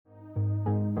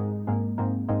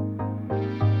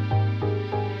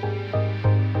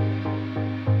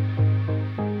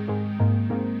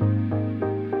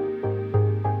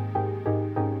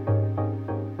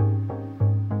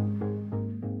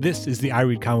This is the I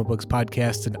Read Comic Books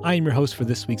podcast, and I am your host for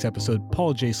this week's episode,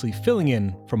 Paul Jasley, filling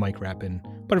in for Mike Rappin.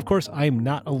 But of course, I am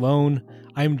not alone.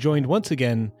 I am joined once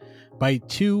again by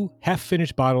two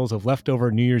half-finished bottles of leftover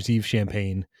New Year's Eve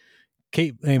champagne,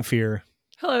 Kate Lamphere.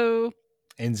 Hello.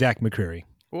 And Zach McCreary.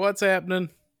 What's happening?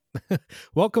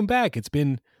 Welcome back. It's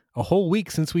been a whole week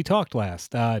since we talked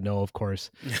last. No, of course.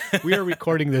 We are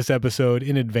recording this episode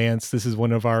in advance. This is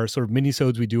one of our sort of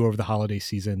minisodes we do over the holiday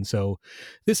season. So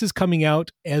this is coming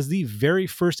out as the very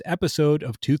first episode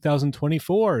of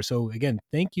 2024. So again,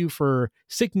 thank you for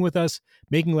sticking with us,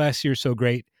 making last year so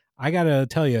great. I got to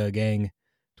tell you, gang,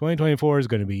 2024 is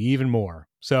going to be even more.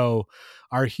 So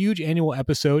our huge annual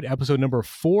episode number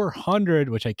 400,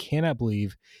 which I cannot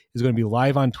believe, is going to be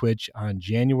live on Twitch on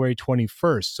January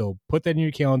 21st. So put that in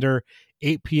your calendar,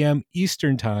 8 p.m.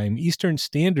 Eastern time, Eastern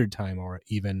Standard Time, or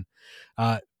even.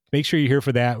 Make sure you're here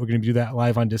for that. We're going to do that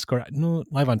live on Discord. No,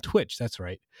 live on Twitch. That's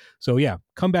right. So yeah,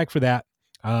 come back for that.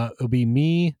 It'll be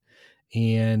me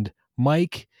and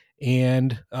Mike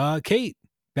and Kate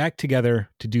back together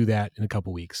to do that in a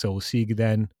couple weeks. So we'll see you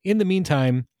then. In the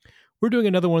meantime, we're doing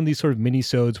another one of these sort of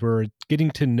mini-sodes where we're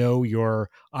getting to know your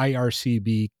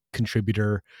IRCB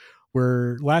contributor,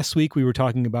 where last week we were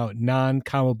talking about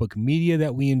non-comic book media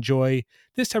that we enjoy.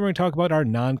 This time we're going to talk about our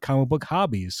non-comic book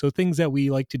hobbies. So things that we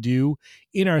like to do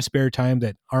in our spare time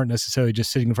that aren't necessarily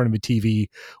just sitting in front of a TV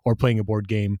or playing a board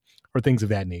game or things of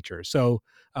that nature. So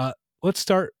let's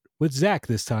start with Zach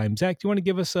this time. Zach, do you want to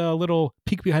give us a little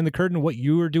peek behind the curtain of what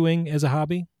you are doing as a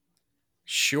hobby?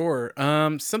 Sure.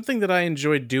 Something that I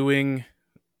enjoy doing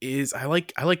is I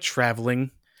like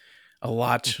traveling a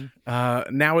lot.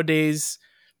 Mm-hmm. Nowadays,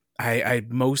 I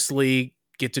mostly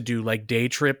get to do like day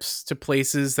trips to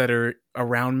places that are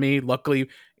around me. Luckily,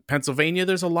 Pennsylvania,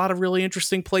 there's a lot of really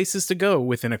interesting places to go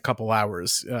within a couple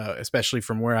hours, especially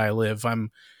from where I live.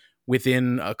 I'm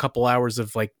within a couple hours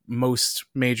of like most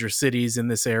major cities in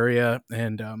this area.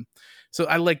 And so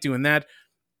I like doing that.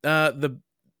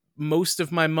 Most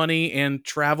of my money and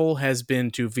travel has been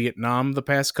to Vietnam the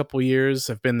past couple years.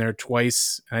 I've been there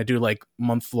twice, and I do like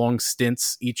month-long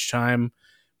stints each time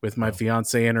with my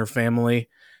fiance and her family.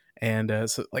 And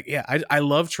so like, yeah, I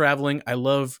love traveling. I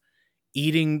love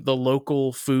eating the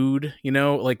local food. You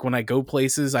know, like when I go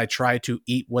places, I try to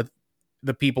eat what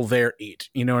the people there eat.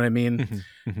 You know what I mean?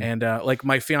 And like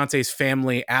my fiance's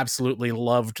family absolutely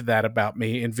loved that about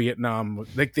me in Vietnam.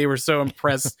 Like they were so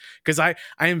impressed because I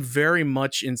am very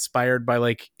much inspired by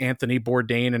like Anthony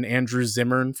Bourdain and Andrew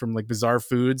Zimmern from like Bizarre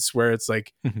Foods, where it's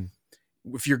like,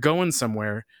 if you're going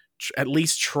somewhere, at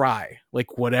least try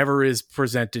like whatever is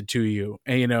presented to you,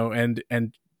 and, you know, and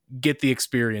get the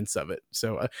experience of it.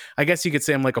 So I guess you could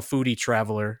say I'm like a foodie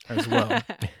traveler as well.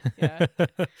 Yeah.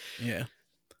 Yeah.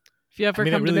 If you ever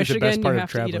come to Michigan, you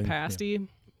have to eat a pasty. Yeah.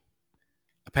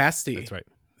 A pasty? That's right.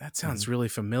 That sounds really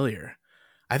familiar.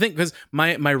 I think because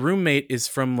my roommate is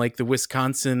from like the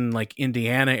Wisconsin, like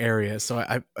Indiana area.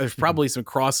 So there's probably some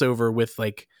crossover with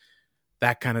like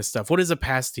that kind of stuff. What is a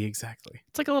pasty exactly?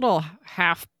 It's like a little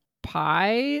half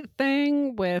pie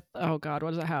thing with, oh God, what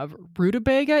does it have?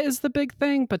 Rutabaga is the big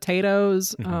thing.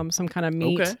 Potatoes, some kind of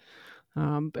meat. Okay.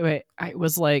 But I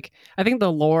was like, I think the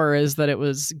lore is that it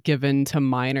was given to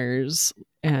miners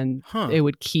and it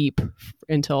would keep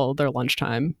until their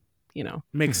lunchtime, you know.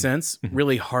 Makes sense.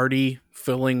 Really hearty,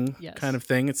 filling kind of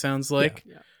thing, it sounds like.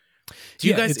 Yeah. Do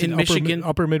you guys in Michigan...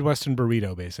 Upper Midwestern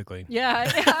burrito, basically.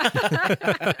 Yeah.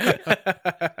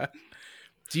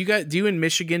 Do you in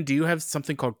Michigan, do you have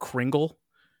something called Kringle?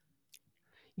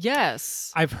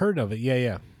 Yes. I've heard of it.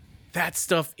 Yeah. That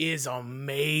stuff is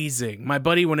amazing. My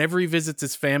buddy, whenever he visits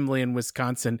his family in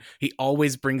Wisconsin, he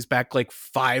always brings back like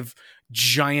 5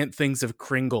 giant things of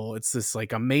Kringle. It's this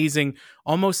like amazing,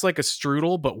 almost like a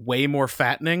strudel, but way more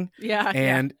fattening. Yeah.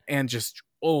 And just,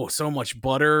 so much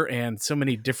butter and so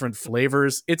many different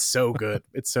flavors. It's so good.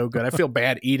 It's so good. I feel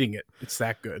bad eating it. It's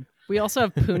that good. We also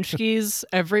have punchkis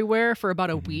everywhere for about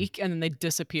a week, and then they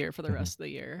disappear for the rest of the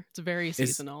year. It's very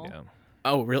seasonal.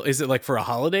 Oh, really? Is it like for a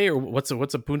holiday, or what's a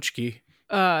punchki?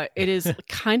 It is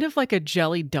kind of like a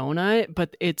jelly donut,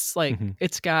 but it's like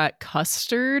it's got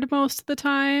custard most of the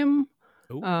time.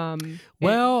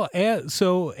 Well,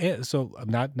 so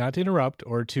not to interrupt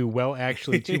or to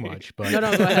actually too much, but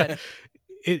no, go ahead.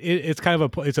 It's kind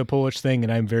of it's a Polish thing,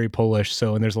 and I'm very Polish.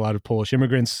 So, and there's a lot of Polish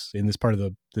immigrants in this part of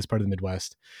the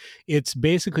Midwest. It's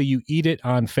basically you eat it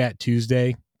on Fat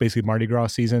Tuesday, basically Mardi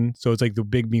Gras season. So it's like the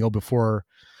big meal before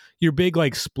your big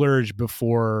like splurge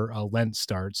before Lent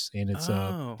starts, and it's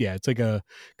it's like a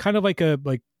kind of like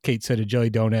Kate said, a jelly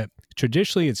donut.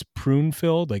 Traditionally, it's prune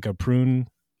filled, like a prune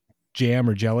jam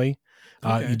or jelly.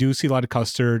 You do see a lot of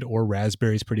custard or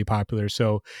raspberries, pretty popular.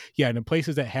 So yeah, and in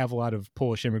places that have a lot of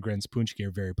Polish immigrants, punchki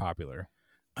are very popular.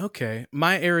 Okay.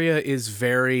 My area is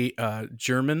very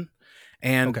German.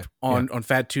 And on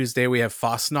Fat Tuesday, we have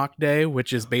Fastnacht Day,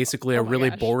 which is basically a really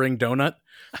boring donut.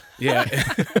 Yeah.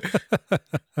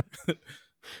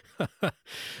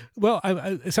 Well,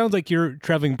 it sounds like you're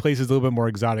traveling places a little bit more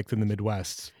exotic than the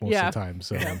Midwest most of the time.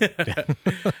 So,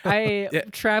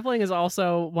 traveling is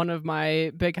also one of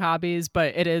my big hobbies,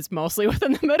 but it is mostly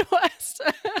within the Midwest.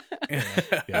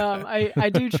 I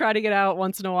do try to get out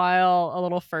once in a while, a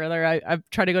little further. I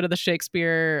try to go to the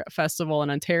Shakespeare Festival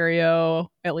in Ontario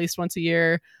at least once a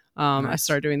year. Nice. I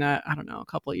started doing that, I don't know, a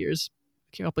couple of years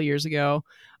ago.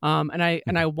 And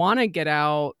I want to get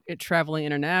out traveling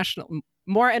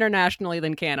more internationally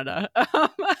than Canada. I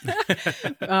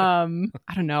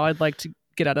don't know. I'd like to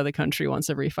get out of the country once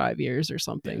every 5 years or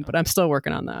something, but I'm still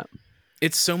working on that.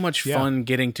 It's so much fun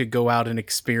getting to go out and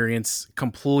experience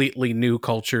completely new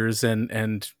cultures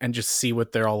and just see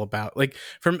what they're all about. Like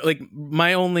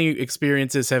my only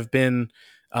experiences have been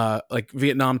like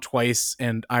Vietnam twice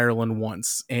and Ireland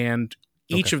once, and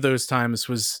each of those times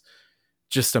was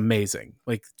just amazing.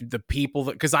 Like the people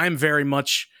because I'm very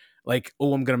much like,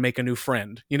 oh, I'm going to make a new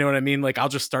friend. You know what I mean? Like, I'll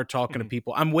just start talking to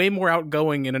people. I'm way more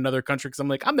outgoing in another country because I'm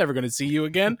like, I'm never going to see you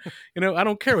again. You know, I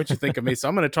don't care what you think of me. So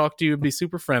I'm going to talk to you and be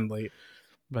super friendly.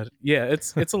 But yeah,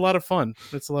 it's a lot of fun.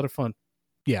 It's a lot of fun.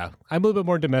 Yeah. I'm a little bit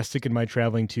more domestic in my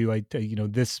traveling too.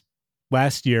 This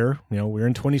last year, we're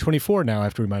in 2024 now, I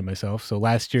have to remind myself. So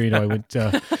last year, I went,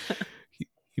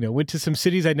 went to some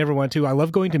cities I'd never went to. I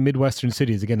love going to Midwestern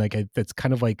cities. Again, that's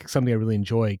kind of like something I really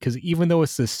enjoy because even though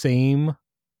it's the same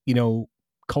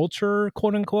culture,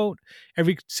 quote unquote,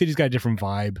 every city's got a different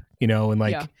vibe,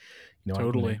 and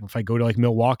totally. If I go to like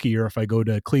Milwaukee or if I go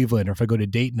to Cleveland or if I go to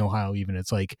Dayton, Ohio, even,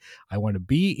 it's like, I want to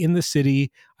be in the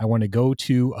city. I want to go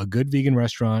to a good vegan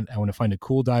restaurant. I want to find a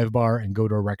cool dive bar and go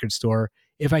to a record store.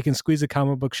 If I can squeeze a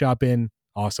comic book shop in,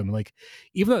 awesome. Like,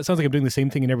 even though it sounds like I'm doing the same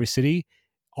thing in every city,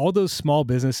 all those small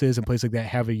businesses and places like that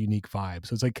have a unique vibe.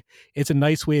 So it's like, it's a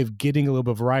nice way of getting a little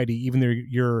bit of variety, even though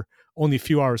you're only a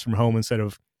few hours from home instead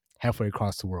of halfway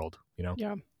across the world,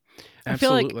 Yeah.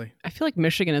 Absolutely. I feel like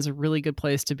Michigan is a really good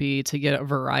place to be to get a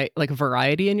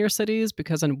variety in your cities,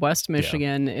 because in West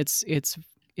Michigan, it's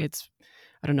I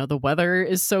don't know, the weather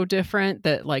is so different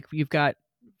that like you've got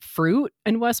fruit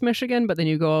in West Michigan, but then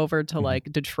you go over to like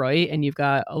Detroit and you've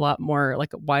got a lot more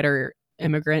like wider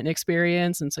immigrant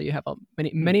experience, and so you have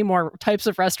many more types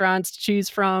of restaurants to choose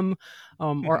from,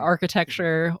 or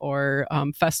architecture, or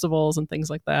festivals and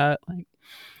things like that. Like,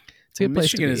 it's a good place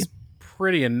Michigan to be. Is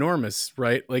pretty enormous,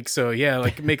 right? Like, so yeah,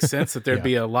 like it makes sense that there'd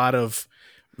be a lot of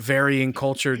varying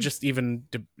culture, just even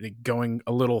going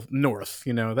a little north.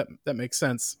 That makes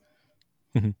sense.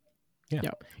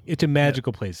 Yeah, it's a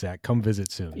magical place, Zach. Come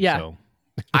visit soon. Yeah, so.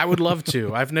 I would love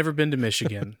to. I've never been to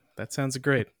Michigan. That sounds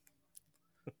great.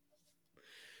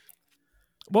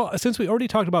 Well, since we already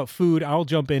talked about food, I'll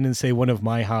jump in and say one of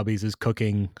my hobbies is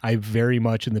cooking. I very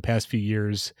much in the past few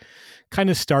years, kind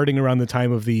of starting around the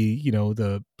time of the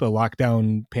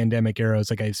lockdown pandemic era, it's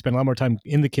like I spent a lot more time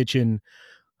in the kitchen,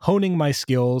 honing my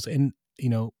skills. And,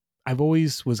 I've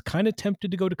always was kind of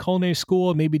tempted to go to culinary school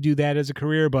and maybe do that as a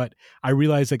career, but I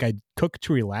realized like I cook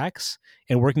to relax,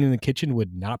 and working in the kitchen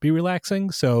would not be relaxing.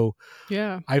 So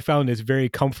yeah, I found it's very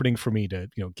comforting for me to,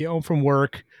 get home from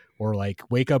work or like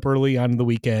wake up early on the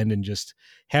weekend and just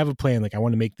have a plan. Like, I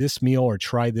want to make this meal or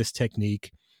try this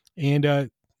technique,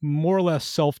 and more or less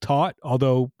self-taught,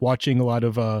 although watching a lot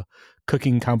of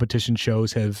cooking competition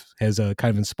shows has kind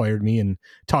of inspired me and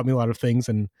taught me a lot of things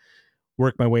and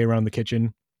worked my way around the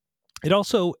kitchen. It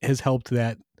also has helped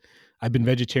that I've been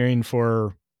vegetarian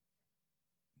for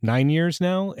 9 years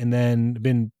now, and then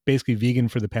been basically vegan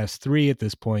for the past 3 at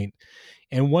this point.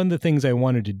 And one of the things I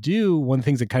wanted to do, one of the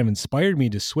things that kind of inspired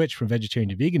me to switch from vegetarian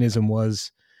to veganism,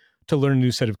 was to learn a new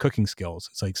set of cooking skills.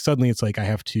 It's like, suddenly it's like I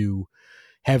have to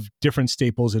have different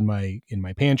staples in my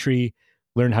pantry,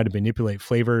 learn how to manipulate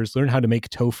flavors, learn how to make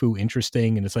tofu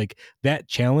interesting. And it's like that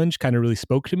challenge kind of really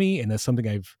spoke to me, and that's something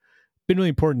I've been really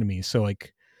important to me. So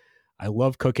like, I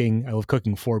love cooking. I love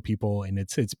cooking for people, and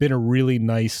it's been a really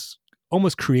nice,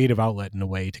 almost creative outlet in a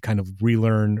way to kind of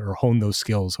relearn or hone those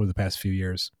skills over the past few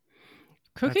years.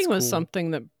 Cooking was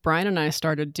something that Brian and I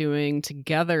started doing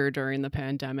together during the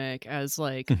pandemic, as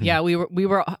like, we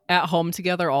were at home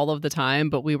together all of the time,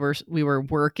 but we were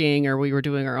working, or we were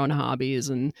doing our own hobbies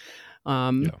and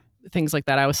things like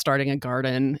that. I was starting a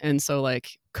garden. And so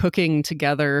like cooking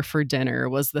together for dinner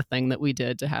was the thing that we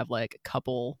did to have like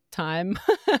couple time.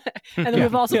 And then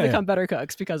we've also become better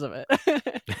cooks because of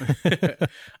it.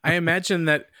 I imagine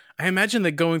that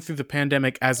going through the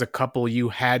pandemic as a couple, you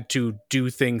had to do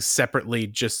things separately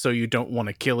just so you don't want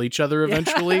to kill each other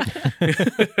eventually.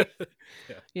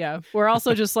 Yeah. We're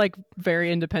also just like very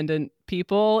independent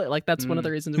people. Like that's one of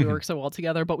the reasons we work so well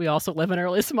together, but we also live in a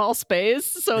really small space.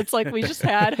 So it's like we just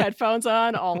had headphones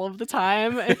on all of the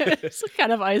time. It's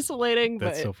kind of isolating.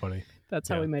 That's so funny. That's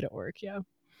how we made it work. Yeah.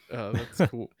 Oh,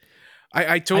 that's cool.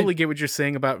 I totally get what you're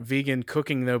saying about vegan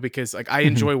cooking though, because like I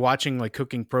enjoy watching like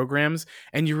cooking programs,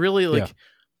 and you really like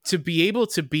to be able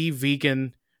to be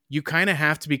vegan, you kind of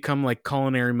have to become like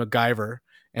culinary MacGyver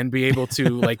and be able to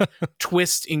like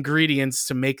twist ingredients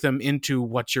to make them into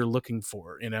what you're looking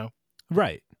for, you know?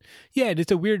 Right. Yeah, and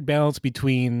it's a weird balance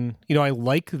between, I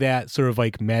like that sort of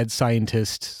like mad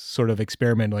scientist sort of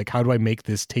experiment, like how do I make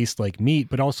this taste like meat,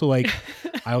 but also like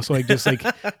I also like just like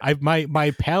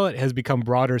my palate has become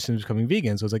broader since becoming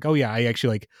vegan. So it's like, oh yeah, I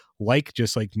actually like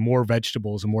just like more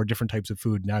vegetables and more different types of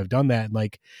food. Now I've done that, and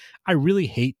like I really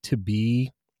hate to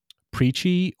be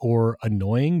preachy or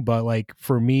annoying, but like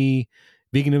for me,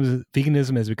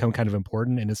 veganism has become kind of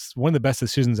important, and it's one of the best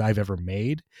decisions I've ever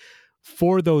made.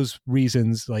 For those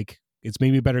reasons, like it's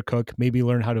made me a better cook, maybe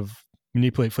learn how to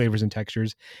manipulate flavors and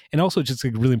textures, and also just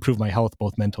like really improve my health,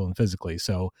 both mental and physically.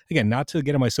 So again, not to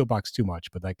get on my soapbox too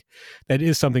much, but like that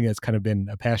is something that's kind of been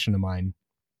a passion of mine.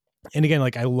 And again,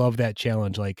 like I love that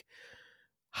challenge. Like,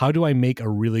 how do I make a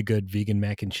really good vegan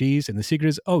mac and cheese? And the secret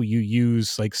is, you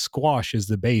use like squash as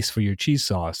the base for your cheese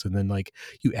sauce. And then like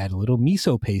you add a little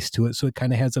miso paste to it. So it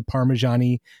kind of has a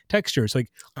Parmesan-y texture. It's like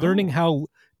learning how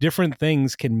different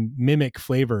things can mimic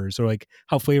flavors, or like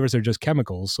how flavors are just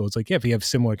chemicals. So it's like, if you have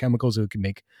similar chemicals, it can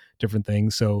make different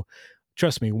things. So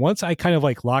trust me, once I kind of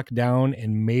like locked down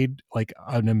and made like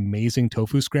an amazing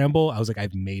tofu scramble, I was like,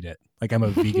 I've made it. Like I'm a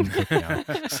vegan cook now.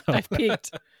 So. I've peaked.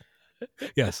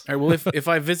 Yes. All right, well, if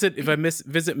I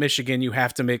visit Michigan, you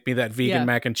have to make me that vegan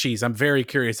mac and cheese. I'm very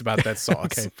curious about that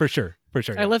sauce. Okay, for sure.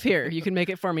 I live here. You can make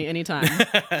it for me anytime.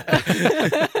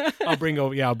 I'll bring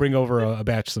over a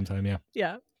batch sometime. Yeah.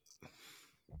 Yeah.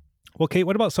 Well, Kate,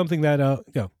 what about something that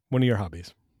one of your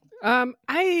hobbies?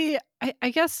 I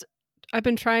guess I've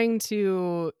been trying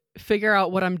to figure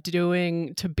out what I'm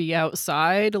doing to be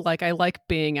outside. Like I like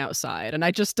being outside, and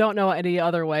I just don't know any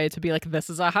other way to be like, this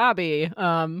is a hobby.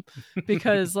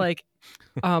 Because like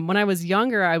when I was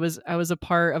younger, I was a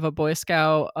part of a Boy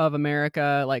Scout of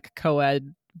America like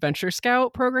co-ed Venture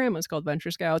Scout program. It was called Venture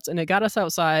Scouts, and it got us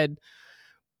outside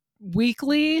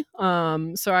weekly.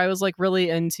 So I was like really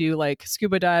into like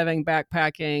scuba diving,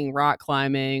 backpacking, rock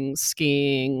climbing,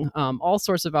 skiing, all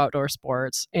sorts of outdoor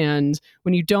sports. And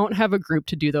when you don't have a group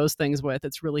to do those things with,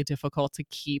 it's really difficult to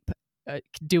keep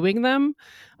doing them.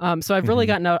 So I've really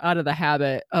gotten out of the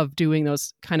habit of doing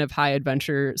those kind of high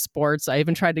adventure sports. I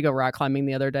even tried to go rock climbing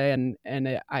the other day,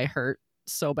 and I hurt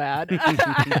so bad.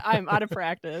 I'm out of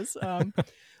practice.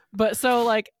 But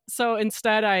so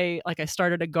instead I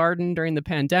started a garden during the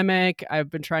pandemic. I've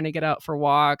been trying to get out for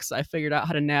walks. I figured out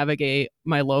how to navigate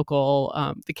my local,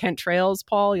 the Kent trails,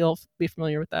 Paul, you'll be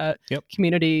familiar with that. Yep.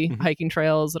 Community hiking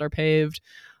trails that are paved.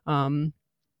 And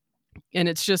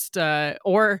it's just,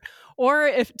 or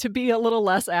if to be a little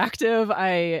less active,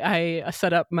 I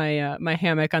set up my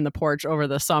hammock on the porch over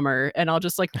the summer, and I'll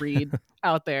just like read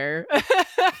out there.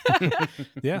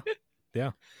 Yeah.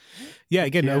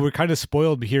 Again, we're kind of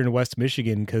spoiled here in West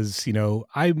Michigan because,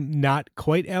 I'm not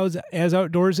quite as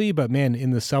outdoorsy, but man,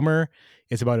 in the summer,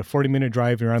 it's about a 40-minute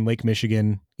drive. You're on Lake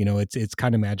Michigan. It's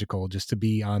kind of magical just to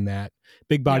be on that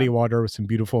big body of water with some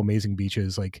beautiful, amazing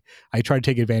beaches. Like I try to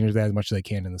take advantage of that as much as I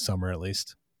can in the summer, at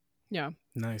least. Yeah.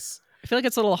 Nice. I feel like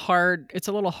it's a little hard. It's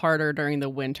a little harder during the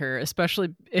winter,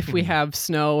 especially if we have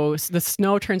snow. The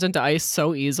snow turns into ice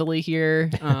so easily here.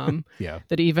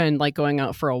 That even like going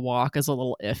out for a walk is a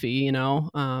little iffy,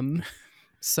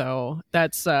 So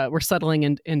that's we're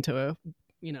settling into a,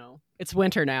 it's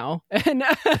winter now, and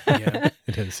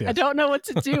it is. Yes. I don't know what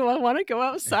to do. I want to go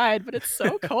outside, but it's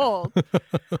so cold.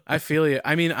 I feel you.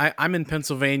 I mean, I'm in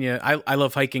Pennsylvania. I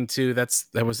love hiking too. That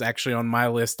was actually on my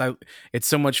list. It's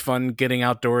so much fun getting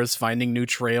outdoors, finding new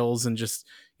trails, and just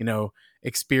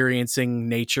experiencing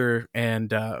nature.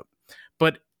 And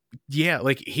but yeah,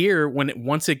 like here,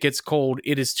 once it gets cold,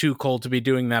 it is too cold to be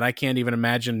doing that. I can't even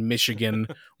imagine Michigan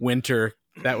winter.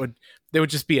 There would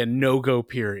just be a no-go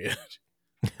period.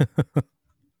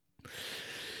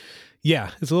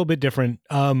 Yeah, it's a little bit different.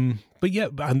 But yeah,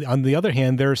 on the other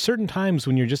hand, there are certain times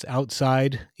when you're just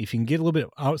outside. If you can get a little bit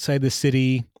outside the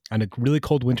city on a really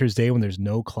cold winter's day when there's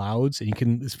no clouds,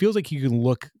 and it feels like you can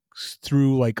look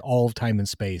through like all of time and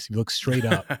space. If you look straight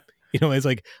up, it's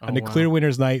like on a clear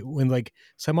winter's night when like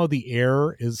somehow the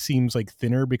air seems like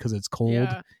thinner because it's cold.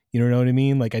 Yeah. You know what I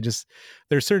mean? Like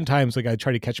there's certain times like I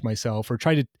try to catch myself or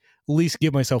try to at least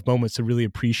give myself moments to really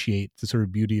appreciate the sort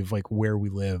of beauty of like where we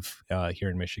live here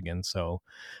in Michigan. So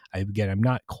I'm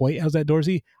not quite as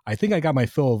outdoorsy. I think I got my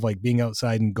fill of like being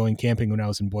outside and going camping when I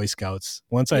was in Boy Scouts.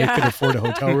 Once I could afford a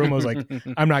hotel room, I was like,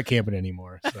 I'm not camping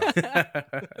anymore. So.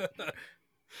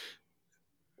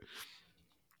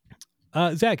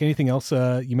 Zach, anything else?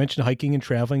 You mentioned hiking and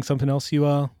traveling. Something else you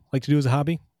like to do as a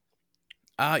hobby?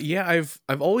 Yeah,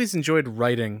 I've always enjoyed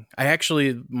writing. I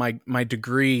actually my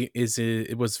degree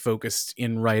it was focused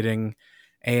in writing,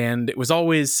 and it was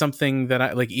always something that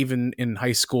I like. Even in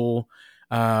high school,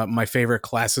 my favorite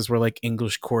classes were like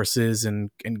English courses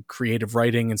and creative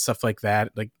writing and stuff like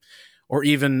that. Like, or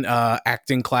even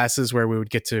acting classes where we would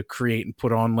get to create and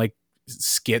put on like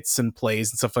skits and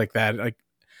plays and stuff like that. Like,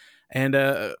 and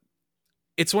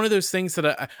it's one of those things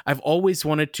that I've always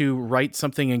wanted to write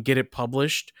something and get it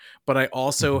published, but I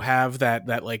also have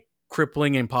that like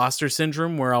crippling imposter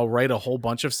syndrome where I'll write a whole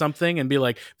bunch of something and be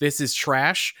like, this is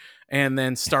trash, and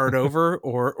then start over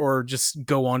or just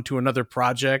go on to another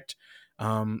project.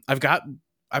 I've got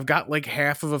like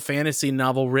half of a fantasy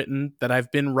novel written that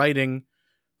I've been writing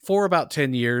for about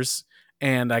 10 years.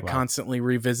 And I constantly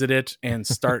revisit it and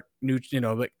start new,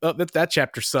 like, oh, that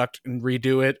chapter sucked, and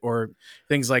redo it, or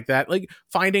things like that. Like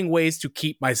finding ways to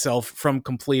keep myself from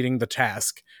completing the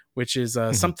task, which is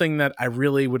something that I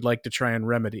really would like to try and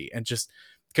remedy. And just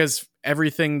because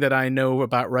everything that I know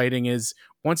about writing is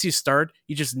once you start,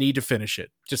 you just need to finish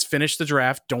it. Just finish the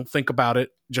draft. Don't think about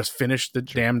it. Just finish the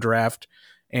damn draft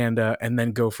and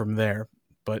then go from there.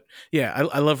 But yeah,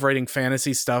 I love writing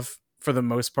fantasy stuff. For the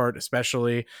most part,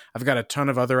 especially. I've got a ton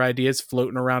of other ideas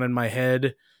floating around in my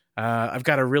head. I've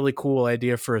got a really cool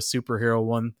idea for a superhero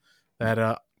one that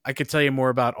I could tell you more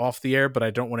about off the air, but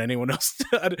I don't want anyone else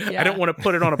to, I don't want to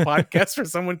put it on a podcast where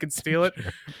someone could steal it.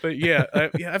 Sure. But yeah,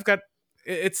 I've got,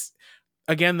 it's,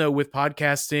 again, though, with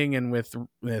podcasting and with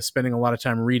spending a lot of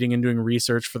time reading and doing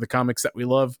research for the comics that we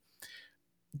love,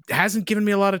 hasn't given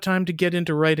me a lot of time to get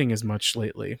into writing as much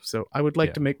lately. So I would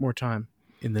like to make more time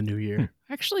in the new year.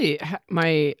 Actually,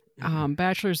 my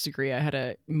bachelor's degree, I had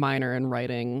a minor in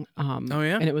writing.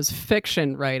 And it was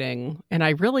fiction writing. And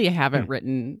I really haven't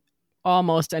written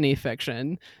almost any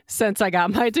fiction since I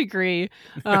got my degree.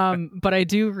 But I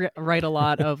do write a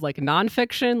lot of like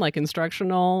nonfiction, like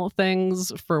instructional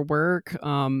things for work.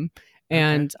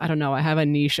 And I don't know, I have a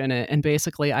niche in it. And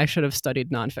basically I should have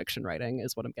studied nonfiction writing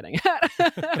is what I'm getting at.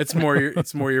 It's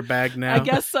more your bag now. I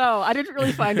guess so. I didn't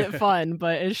really find it fun,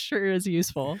 but it sure is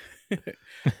useful.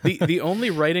 The only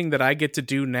writing that I get to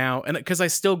do now, and because I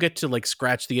still get to like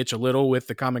scratch the itch a little with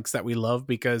the comics that we love,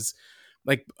 because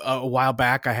like a while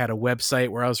back I had a website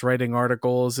where I was writing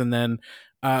articles, and then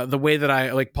the way that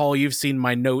I like, Paul, you've seen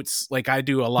my notes, like I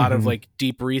do a lot of like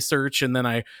deep research, and then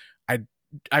I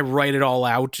write it all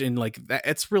out, and like that,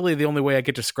 it's really the only way I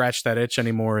get to scratch that itch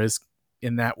anymore is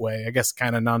in that way. I guess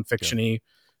kind of nonfiction-y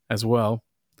as well.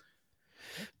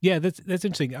 Yeah, that's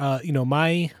interesting.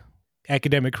 My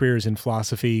academic career is in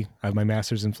philosophy. I have my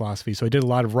master's in philosophy, so I did a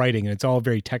lot of writing, and it's all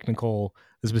very technical,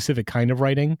 the specific kind of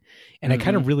writing, and I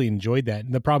kind of really enjoyed that.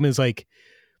 And the problem is like,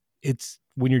 it's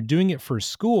when you're doing it for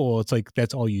school, it's like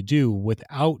that's all you do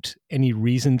without any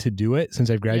reason to do it. Since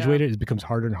I've graduated, it becomes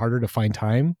harder and harder to find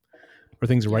time or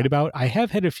things to write about. I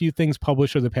have had a few things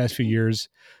published over the past few years.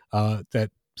 That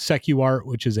SecuArt,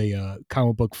 which is a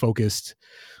comic book focused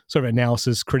sort of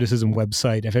analysis criticism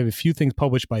website. I've had a few things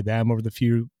published by them over the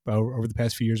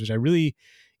past few years, which I really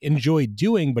enjoy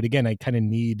doing. But again, I kind of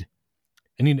need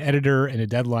an editor and a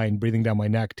deadline breathing down my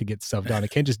neck to get stuff done. I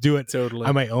can't just do it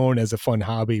on my own as a fun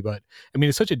hobby. But I mean,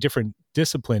 it's such a different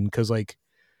discipline because like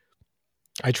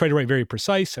I try to write very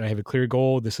precise and I have a clear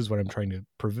goal. This is what I'm trying to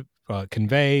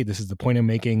convey. This is the point I'm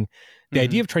making. The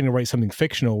idea of trying to write something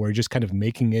fictional where you're just kind of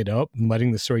making it up and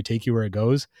letting the story take you where it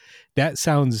goes, that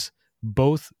sounds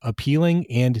both appealing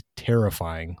and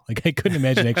terrifying. Like I couldn't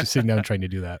imagine actually sitting down and trying to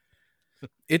do that.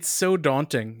 It's so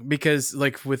daunting because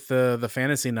like with the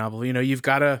fantasy novel, you've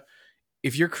got to,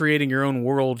 if you're creating your own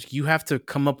world, you have to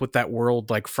come up with that world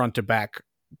like front to back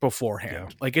beforehand.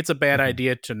 Yeah. Like it's a bad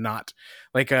idea to not.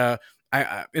 Like I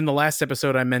in the last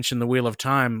episode I mentioned The Wheel of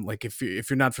Time. Like if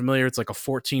you're not familiar, it's like a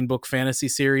 14-book fantasy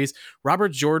series.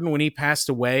 Robert Jordan, when he passed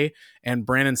away and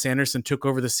Brandon Sanderson took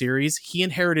over the series, he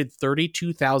inherited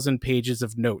 32,000 pages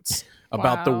of notes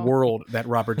about the world that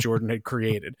Robert Jordan had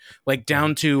created. Like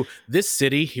down to this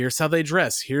city, here's how they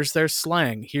dress, here's their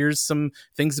slang, here's some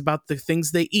things about the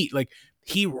things they eat. Like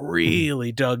he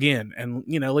really dug in. And,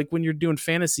 you know, like when you're doing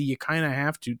fantasy, you kind of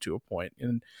have to a point.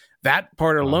 And that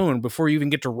part alone, before you even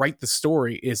get to write the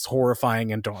story, is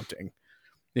horrifying and daunting.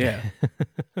 Yeah.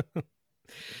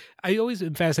 I always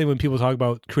am fascinated when people talk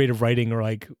about creative writing, or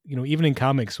like, you know, even in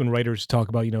comics, when writers talk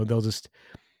about, you know, they'll just,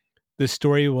 the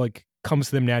story like comes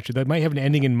to them naturally. They might have an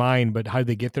ending in mind, but how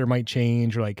they get there might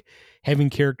change, or like having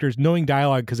characters, knowing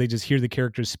dialogue because they just hear the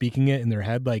characters speaking it in their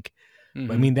head. Like,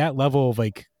 I mean, that level of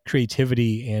like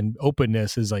creativity and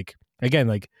openness is like, again,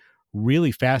 like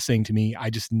really fascinating to me. I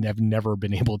just have never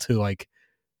been able to like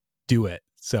do it.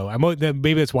 So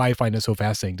maybe that's why I find it so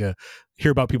fascinating to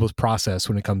hear about people's process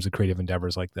when it comes to creative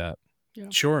endeavors like that. Yeah.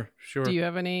 Sure. Do you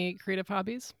have any creative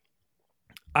hobbies?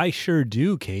 I sure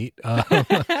do, Kate. I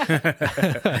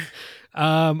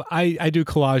do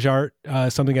collage art,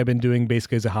 something I've been doing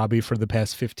basically as a hobby for the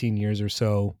past 15 years or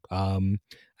so.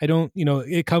 I don't, you know,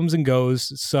 it comes and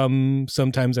goes.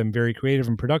 Sometimes I'm very creative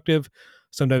and productive.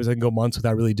 Sometimes I can go months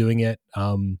without really doing it.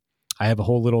 I have a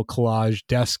whole little collage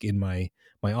desk in my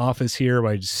office here,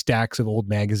 where I just stacks of old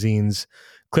magazines,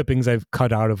 clippings I've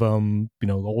cut out of them, you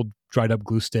know, old dried up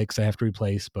glue sticks I have to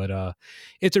replace. But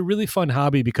it's a really fun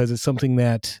hobby because it's something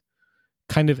that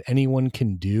kind of anyone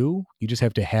can do. You just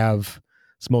have to have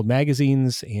some old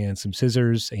magazines and some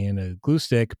scissors and a glue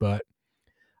stick. But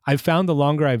I've found the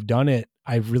longer I've done it,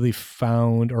 I've really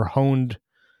found or honed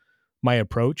my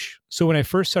approach. So when I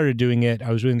first started doing it,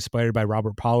 I was really inspired by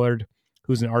Robert Pollard,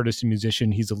 who's an artist and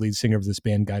musician. He's the lead singer of this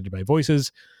band, Guided by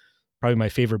Voices, probably my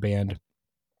favorite band.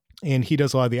 And he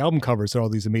does a lot of the album covers. They're all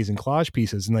these amazing collage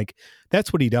pieces. And like,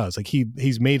 that's what he does. Like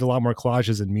he's made a lot more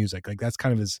collages than music. Like that's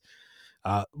kind of his,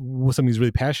 something he's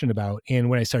really passionate about. And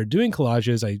when I started doing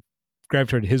collages, I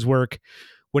gravitated to his work.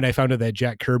 When I found out that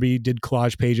Jack Kirby did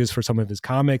collage pages for some of his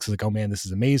comics, I was like, oh man, this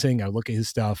is amazing. I look at his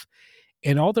stuff,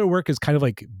 and all their work is kind of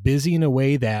like busy in a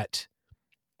way that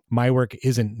my work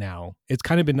isn't now. It's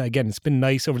kind of been, again, it's been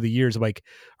nice over the years. Like,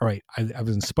 all right, I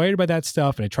was inspired by that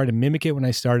stuff and I tried to mimic it when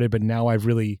I started, but now I've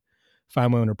really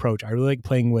found my own approach. I really like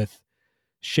playing with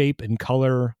shape and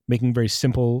color, making very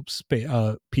simple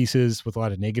pieces with a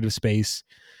lot of negative space.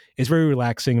 It's very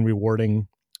relaxing and rewarding.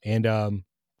 And,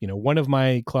 you know, one of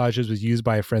my collages was used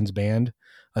by a friend's band,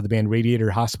 the band Radiator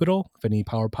Hospital. If any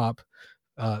power pop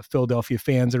Philadelphia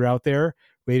fans are out there,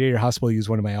 Radiator Hospital used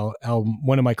one of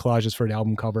my collages for an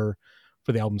album cover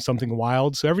for the album Something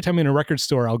Wild. So every time I'm in a record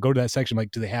store, I'll go to that section. I'm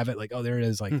like, do they have it? Like, oh, there it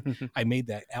is. Like, I made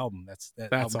that album. That's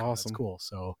awesome. That's cool.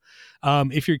 So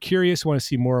if you're curious, want to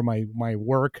see more of my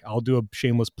work, I'll do a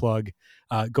shameless plug.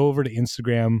 Go over to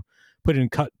Instagram, put in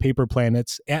Cut Paper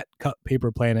Planets, at Cut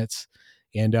Paper Planets.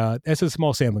 And that's a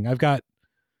small sampling. I've got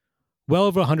well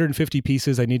over 150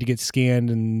 pieces I need to get scanned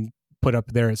and put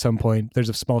up there at some point. There's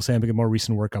a small sampling of more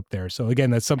recent work up there. So again,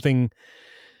 that's something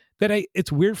that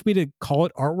it's weird for me to call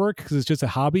it artwork because it's just a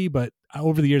hobby, but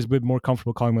over the years I've been more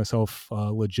comfortable calling myself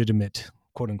a legitimate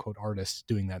quote unquote artist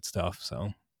doing that stuff.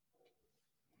 So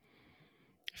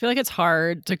I feel like it's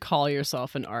hard to call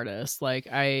yourself an artist. Like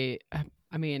I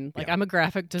mean, like, yeah. I'm a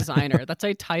graphic designer. That's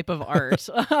a type of art.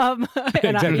 And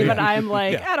exactly, I'm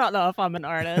like, I don't know if I'm an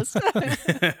artist.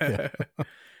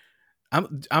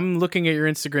 I'm looking at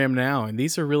your Instagram now, and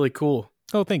these are really cool.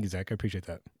 Oh, thank you, Zach. I appreciate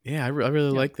that. Yeah, I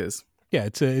really like this. Yeah,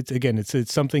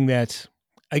 it's something that,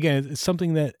 again, it's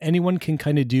something that anyone can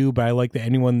kind of do, but I like that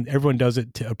everyone does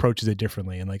it, approaches it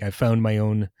differently. And like, I found my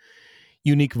own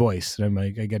unique voice. And I'm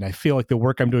like, again, I feel like the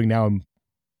work I'm doing now, I'm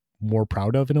more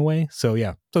proud of in a way. So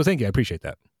yeah. So thank you. I appreciate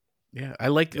that. Yeah. I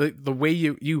like the way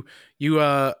you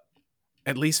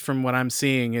at least from what I'm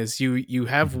seeing is you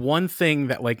have one thing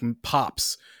that like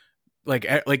pops, like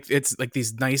it's like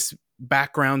these nice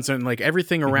backgrounds and like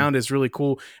everything around is really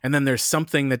cool. And then there's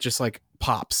something that just like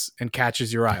pops and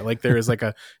catches your eye. Like there is like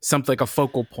something like a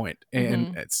focal point,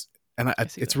 and it's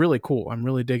really cool. I'm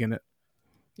really digging it.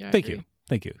 Yeah. Thank you.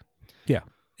 Yeah.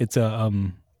 It's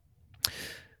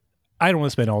I don't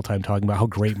want to spend all time talking about how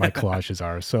great my collages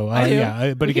are. So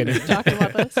but again, talking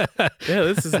about this. Yeah,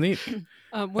 this is neat.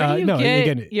 Where do you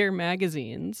get your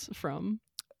magazines from?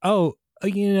 Oh,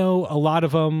 you know, a lot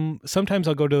of them. Sometimes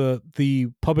I'll go to the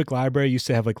public library. I used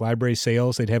to have like library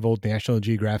sales. They'd have old National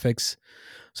Geographics.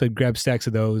 So I'd grab stacks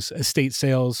of those. Estate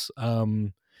sales.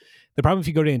 The problem if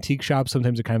you go to antique shops,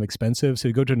 sometimes they're kind of expensive. So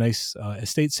you go to a nice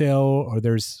estate sale, or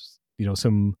there's, you know,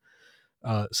 some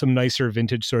nicer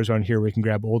vintage stores around here where you can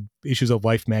grab old issues of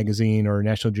Life magazine or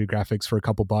National Geographics for a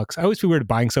couple bucks. I always feel weird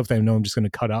buying stuff that I know I'm just going to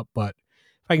cut up, but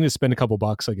if I can just spend a couple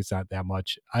bucks, like it's not that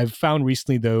much. I've found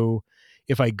recently though,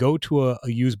 if I go to a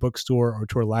used bookstore or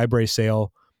to a library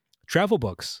sale, travel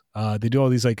books, they do all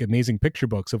these like amazing picture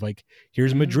books of like,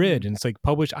 here's Madrid, and it's like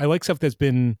published. I like stuff that's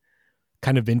been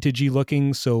kind of vintagey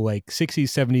looking. So like 60s,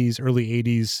 70s, early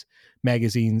 80s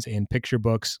magazines and picture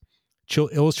books,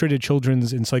 illustrated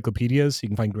children's encyclopedias. You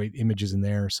can find great images in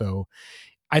there. So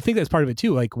I think that's part of it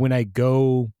too. Like when I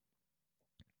go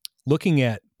looking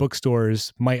at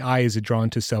bookstores, my eye is drawn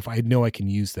to stuff. I know I can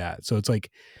use that. So it's like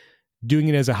doing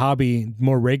it as a hobby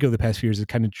more regular the past few years has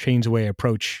kind of changed the way I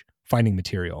approach finding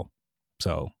material.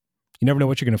 So you never know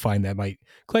what you're going to find that might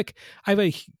click. I have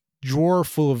a drawer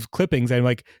full of clippings. I'm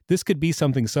like, this could be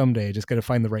something someday. I just got to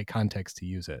find the right context to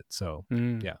use it. So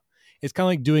yeah, it's kind of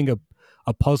like doing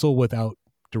a puzzle without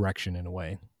direction in a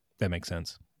way. If that makes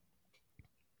sense.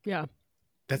 Yeah.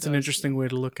 That's an interesting way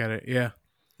to look at it. Yeah.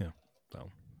 Yeah.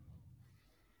 So.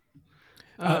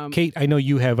 Kate, I know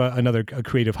you have another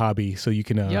creative hobby, so you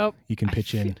can you can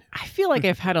pitch in. I feel like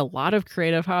I've had a lot of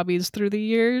creative hobbies through the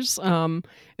years, and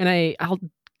I'll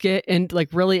get in like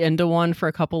really into one for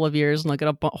a couple of years and like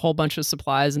get a whole bunch of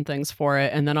supplies and things for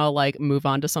it, and then I'll like move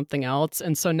on to something else.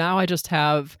 And so now I just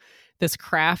have this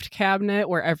craft cabinet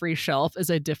where every shelf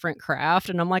is a different craft,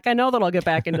 and I'm like, I know that I'll get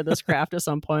back into this craft at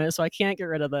some point, so I can't get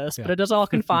rid of this. Yeah. But it is all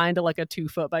confined to like a 2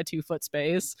 foot by 2 foot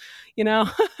space, you know.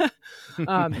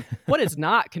 What is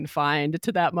not confined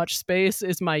to that much space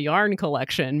is my yarn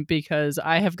collection, because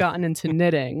I have gotten into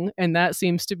knitting, and that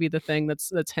seems to be the thing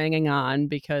that's hanging on,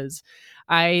 because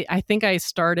I think I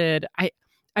started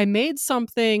I made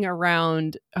something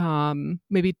around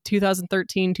maybe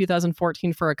 2013,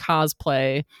 2014 for a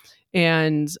cosplay.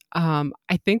 And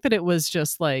I think that it was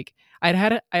just like I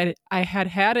had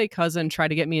a cousin try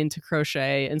to get me into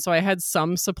crochet. And so I had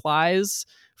some supplies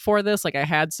for this. Like I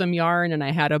had some yarn and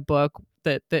I had a book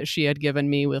that she had given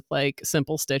me with like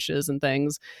simple stitches and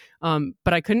things.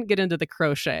 But I couldn't get into the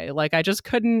crochet. Like I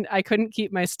couldn't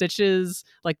keep my stitches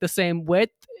like the same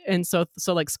width. And so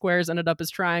like squares ended up as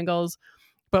triangles.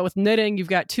 But with knitting, you've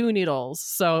got 2 needles,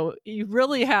 so you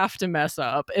really have to mess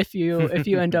up if you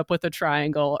end up with a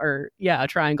triangle, or a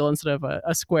triangle instead of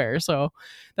a square. So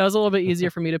that was a little bit easier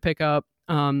for me to pick up.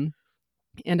 And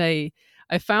I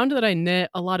found that I knit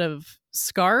a lot of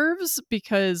scarves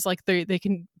because like they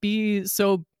can be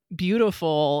so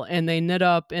beautiful, and they knit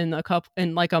up in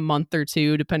like a month or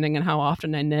two, depending on how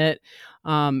often I knit.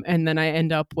 And then I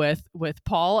end up with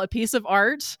Paul, a piece of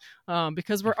art,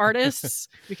 because we're artists.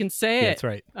 We can say it. That's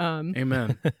right.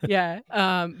 Amen. Yeah.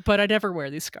 But I never wear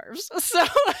these scarves, so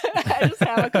I just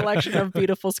have a collection of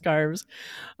beautiful scarves.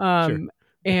 Sure.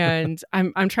 And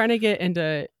I'm trying to get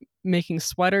into making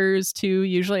sweaters too.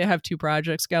 Usually I have 2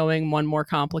 projects going, one more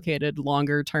complicated,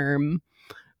 longer term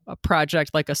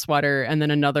project like a sweater, and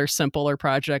then another simpler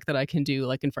project that I can do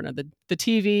like in front of the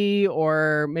TV,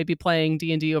 or maybe playing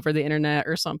D&D over the internet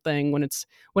or something when it's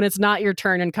not your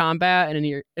turn in combat,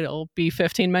 and it'll be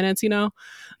 15 minutes, you know.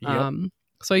 Yep.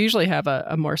 So I usually have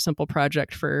a more simple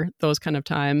project for those kind of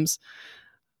times.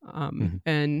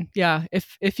 And yeah,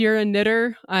 if you're a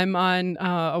knitter, I'm on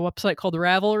a website called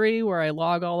Ravelry, where I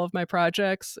log all of my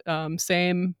projects.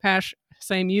 Same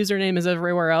username as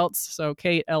everywhere else, so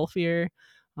Kate Elfier.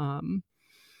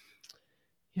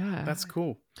 Yeah, that's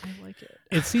cool. I like it.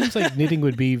 It seems like knitting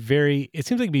would be very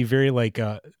like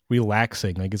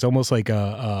relaxing. Like it's almost like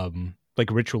a like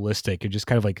ritualistic, or just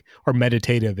kind of like, or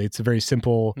meditative. It's a very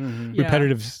simple,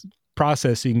 repetitive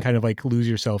process. So you can kind of like lose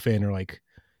yourself in, or like,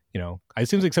 you know, it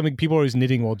seems like something people are always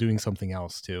knitting while doing something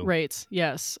else too. Right.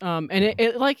 Yes. And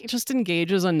it like just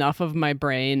engages enough of my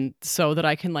brain so that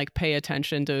I can like pay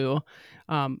attention to,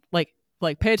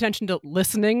 like pay attention to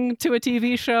listening to a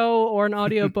TV show or an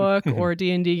audiobook or a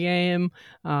D&D game.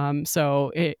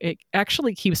 So it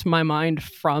actually keeps my mind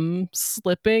from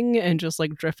slipping and just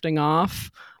like drifting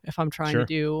off if I'm trying to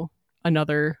do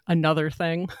another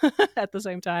thing at the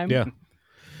same time. Yeah.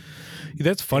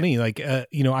 That's funny. Like,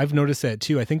 you know, I've noticed that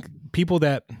too. I think people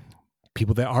that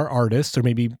are artists, or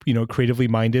maybe, you know, creatively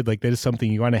minded, like that is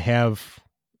something you want to have.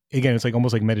 Again, it's like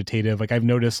almost like meditative. Like I've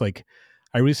noticed, like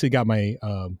I recently got my,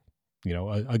 you know,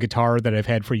 a guitar that I've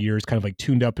had for years kind of like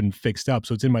tuned up and fixed up.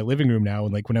 So it's in my living room now.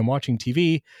 And like when I'm watching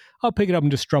TV, I'll pick it up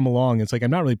and just strum along. It's like, I'm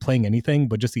not really playing anything,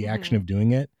 but just the action of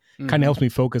doing it kind of helps me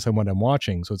focus on what I'm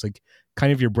watching. So it's like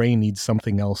kind of your brain needs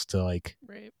something else to like,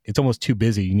 it's almost too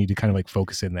busy. You need to kind of like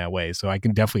focus in that way. So I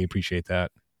can definitely appreciate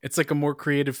that. It's like a more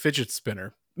creative fidget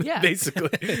spinner. Yeah, basically.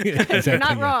 You're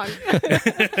not wrong.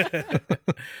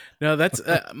 No, that's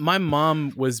my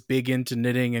mom was big into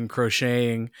knitting and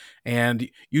crocheting, and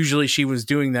usually she was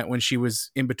doing that when she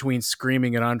was in between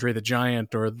screaming at Andre the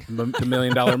Giant or the $1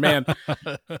 Million Man.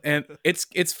 And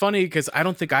it's funny because I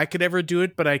don't think I could ever do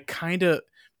it, but I kind of,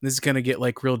 this is going to get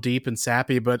like real deep and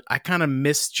sappy, but I kind of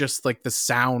miss just like the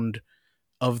sound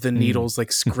of the needles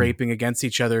like scraping against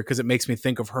each other, because it makes me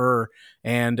think of her,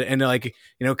 and like,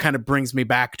 you know, kind of brings me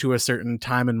back to a certain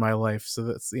time in my life. So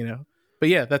that's, you know, but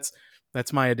yeah, that's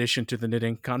my addition to the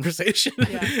knitting conversation.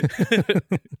 Yeah.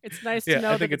 It's nice to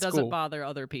know that it doesn't bother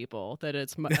other people, that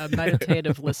it's a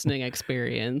meditative listening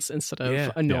experience instead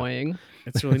of annoying. Yeah.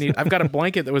 It's really neat. I've got a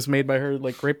blanket that was made by her,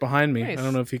 like right behind me. Nice. I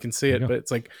don't know if you can see it, but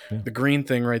it's like the green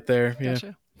thing right there. Gotcha.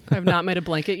 Yeah. I've not made a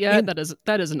blanket yet.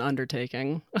 That is an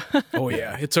undertaking. Oh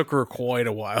yeah, it took her quite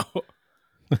a while.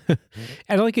 And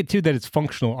I like it too that it's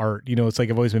functional art. You know, it's like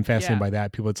I've always been fascinated by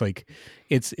that. People, it's like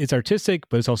it's artistic,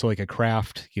 but it's also like a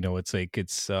craft. You know, it's like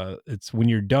it's when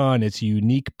you're done, it's a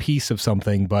unique piece of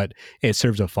something, but it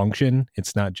serves a function.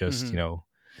 It's not just it's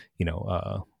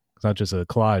not just a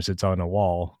collage that's on a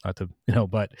wall. Not to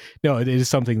but no, it is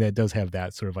something that does have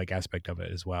that sort of like aspect of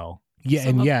it as well. Yeah,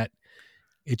 and yet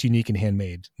it's unique and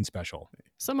handmade and special.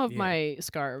 Some of my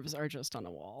scarves are just on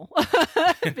a wall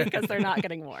because they're not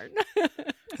getting worn.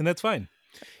 And that's fine.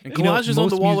 And collages on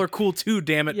the wall are cool too,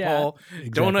 damn it, Paul.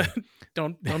 Exactly.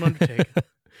 Don't undertake.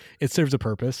 It serves a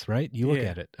purpose, right? You look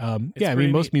at it. I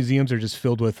mean, most museums are just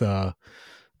filled with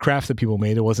crafts that people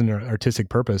made. It wasn't an artistic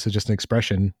purpose. It's just an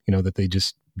expression, that they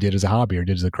just did as a hobby or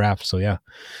did as a craft. So yeah,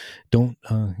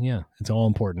 it's all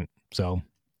important. So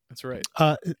that's right.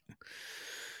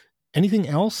 Anything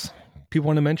else people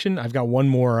want to mention? I've got one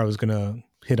more I was going to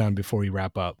hit on before we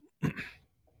wrap up.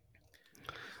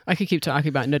 I could keep talking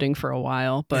about knitting for a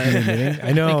while, but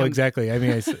I know exactly. I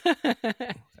mean,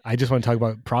 I just want to talk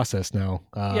about process now.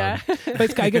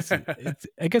 But I guess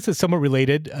it's somewhat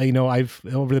related. I've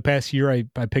over the past year, I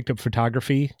picked up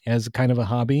photography as kind of a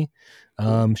hobby,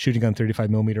 shooting on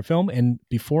 35mm film. And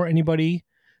before anybody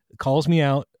calls me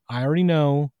out, I already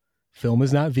know film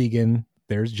is not vegan.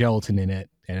 There's gelatin in it,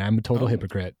 and I'm a total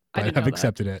hypocrite. But I've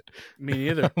accepted it. Me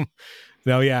neither.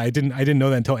 No, yeah, I didn't know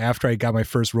that until after I got my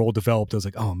first roll developed. I was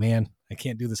like, oh man, I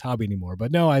can't do this hobby anymore.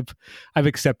 But no, I've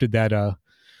accepted that.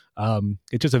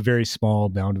 It's just a very small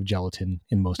amount of gelatin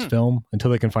in most film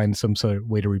until they can find some sort of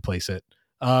way to replace it.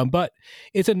 But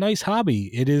it's a nice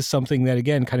hobby. It is something that,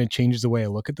 again, kind of changes the way I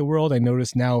look at the world. I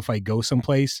notice now if I go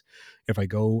someplace, if I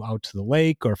go out to the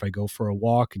lake or if I go for a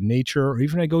walk in nature, or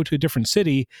even I go to a different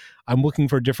city, I'm looking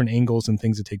for different angles and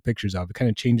things to take pictures of. It kind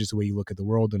of changes the way you look at the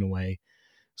world in a way.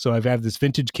 So I've had this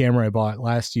vintage camera I bought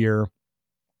last year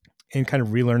and kind of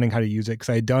relearning how to use it because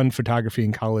I had done photography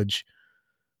in college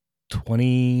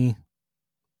 20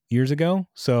 years ago.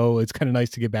 So it's kind of nice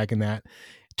to get back in that.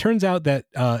 Turns out that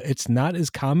it's not as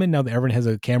common now that everyone has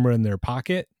a camera in their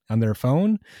pocket on their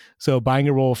phone. So buying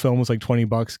a roll of film was like $20.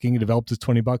 Getting it developed is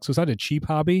 $20. So it's not a cheap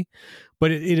hobby, but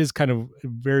it is kind of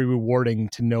very rewarding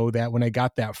to know that when I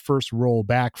got that first roll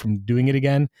back from doing it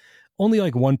again, only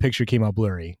like one picture came out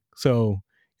blurry. So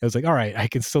I was like, all right, I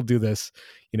can still do this,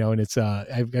 and it's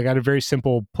I got a very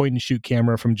simple point and shoot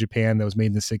camera from Japan that was made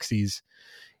in the 60s.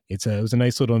 It was a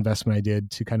nice little investment I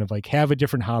did to kind of like have a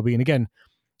different hobby. And again,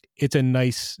 it's a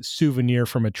nice souvenir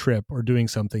from a trip or doing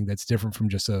something that's different from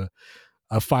just a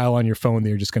file on your phone that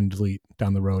you're just going to delete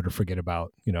down the road or forget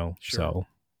about, Sure. So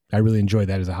I really enjoyed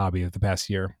that as a hobby of the past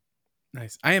year.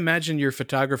 Nice. I imagine your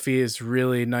photography is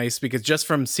really nice because just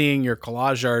from seeing your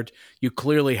collage art, you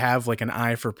clearly have like an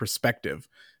eye for perspective.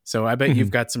 So I bet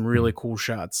you've got some really cool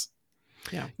shots.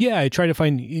 Yeah. I try to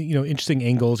find, interesting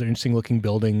angles or interesting looking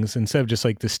buildings instead of just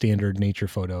like the standard nature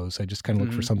photos. I just kind of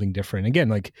look for something different. Again,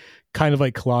 like kind of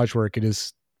like collage work,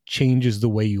 changes the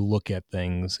way you look at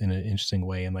things in an interesting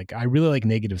way. And like, I really like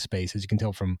negative space, as you can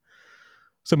tell from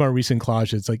some of our recent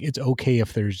collages. Like, it's okay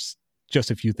if there's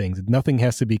just a few things. Nothing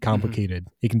has to be complicated.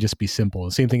 It can just be simple.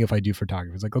 The same thing if I do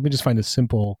photography. It's like, let me just find a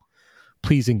simple,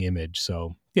 pleasing image.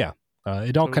 So yeah,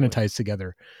 it all kind of ties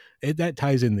together. That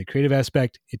ties in the creative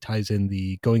aspect. It ties in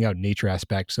the going out in nature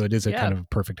aspect. So it is a kind of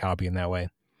perfect hobby in that way.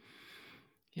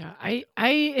 Yeah,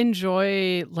 I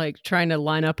enjoy like trying to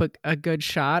line up a good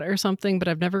shot or something, but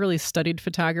I've never really studied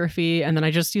photography, and then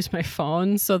I just use my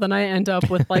phone. So then I end up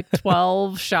with like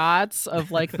 12 shots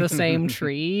of like the same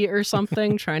tree or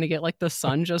something, trying to get like the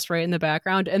sun just right in the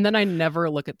background, and then I never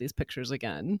look at these pictures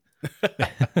again.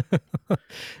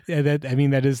 Yeah,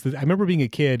 that is. I remember being a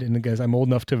kid, and guys, I'm old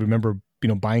enough to remember,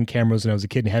 buying cameras when I was a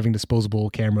kid and having disposable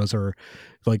cameras or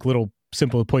like little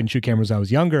simple point and shoot cameras when I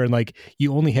was younger, and like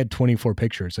you only had 24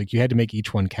 pictures. Like you had to make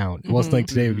each one count. It wasn't like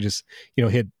today we could just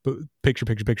hit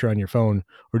picture on your phone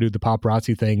or do the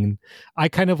paparazzi thing. And I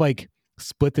kind of like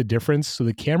split the difference. So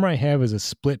the camera I have is a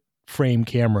split frame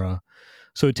camera,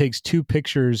 so it takes 2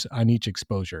 pictures on each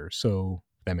exposure. So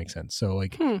that makes sense. So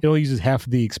like it only uses half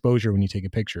of the exposure when you take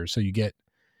a picture. So you get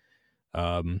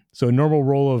so a normal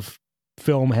roll of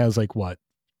film has like what,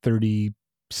 30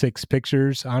 6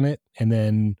 pictures on it, and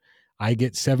then I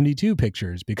get 72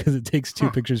 pictures because it takes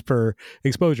 2 pictures per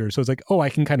exposure. So it's like, oh, I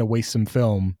can kind of waste some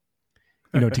film,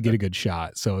 to get a good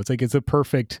shot. So it's like, it's a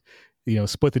perfect,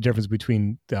 split the difference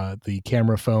between the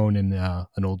camera phone and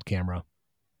an old camera.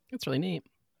 That's really neat.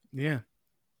 Yeah.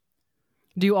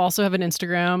 Do you also have an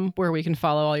Instagram where we can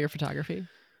follow all your photography?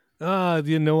 I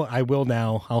will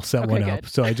now. I'll set one up. Good.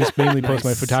 So I just mainly post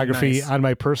my Nice, photography nice. on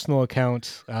my personal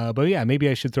account. But yeah, maybe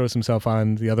I should throw some stuff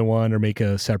on the other one or make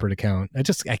a separate account. I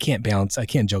can't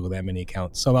juggle that many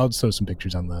accounts. So I'll just throw some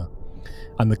pictures on the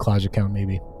collage account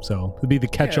maybe. So it'll be the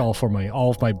catch-all for all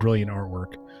of my brilliant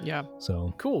artwork. Yeah.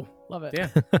 So Cool. Love it. Yeah.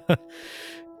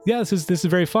 yeah, this is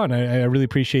very fun. I really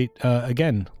appreciate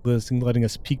again letting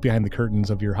us peek behind the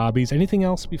curtains of your hobbies. Anything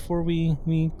else before we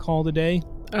call it a day?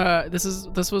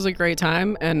 This was a great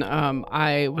time, and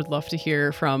I would love to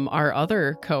hear from our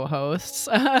other co-hosts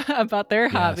about their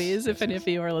hobbies, if any of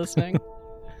you are listening.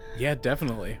 Yeah,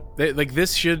 definitely.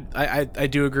 This should, I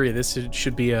do agree. This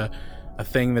should be a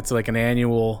thing that's like an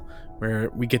annual where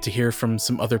we get to hear from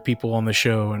some other people on the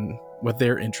show and what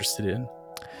they're interested in.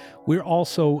 We're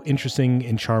also interesting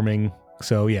and charming.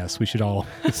 So yes, we should all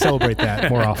celebrate that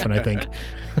more often, I think,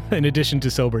 in addition to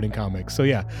celebrating comics. So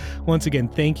yeah, once again,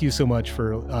 thank you so much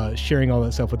for sharing all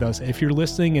that stuff with us. If you're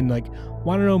listening and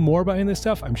want to know more about any of this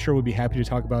stuff, I'm sure we'd be happy to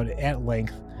talk about it at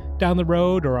length down the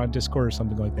road or on Discord or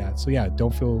something like that. So yeah,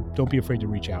 don't be afraid to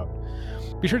reach out.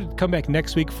 Be sure to come back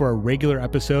next week for a regular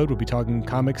episode. We'll be talking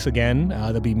comics again.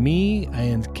 There'll be me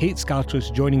and Kate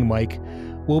Scotchless joining Mike.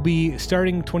 We'll be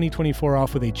starting 2024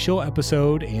 off with a chill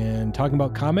episode and talking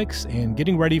about comics and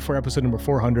getting ready for episode number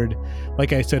 400.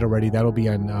 Like I said already, that'll be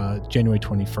on January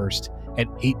 21st at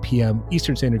 8 p.m.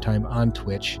 Eastern Standard Time on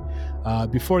Twitch.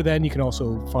 Before then, you can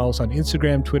also follow us on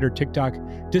Instagram, Twitter, TikTok,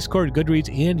 Discord, Goodreads,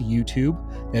 and YouTube.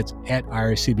 That's at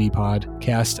IRCB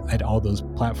Podcast at all those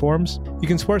platforms. You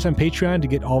can support us on Patreon to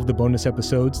get all of the bonus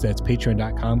episodes. That's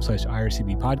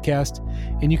patreon.com/IRCB Podcast.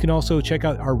 And you can also check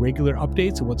out our regular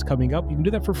updates of what's coming up. You can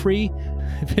do that for free.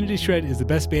 Infinity Shred is the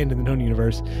best band in the known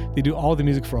universe. They do all the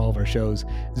music for all of our shows.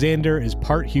 Xander is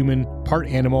part human, part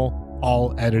animal,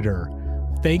 all editor.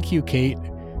 Thank you, Kate.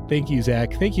 Thank you,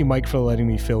 Zach. Thank you, Mike, for letting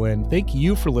me fill in. Thank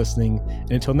you for listening.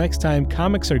 And until next time,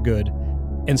 comics are good,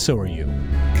 and so are you.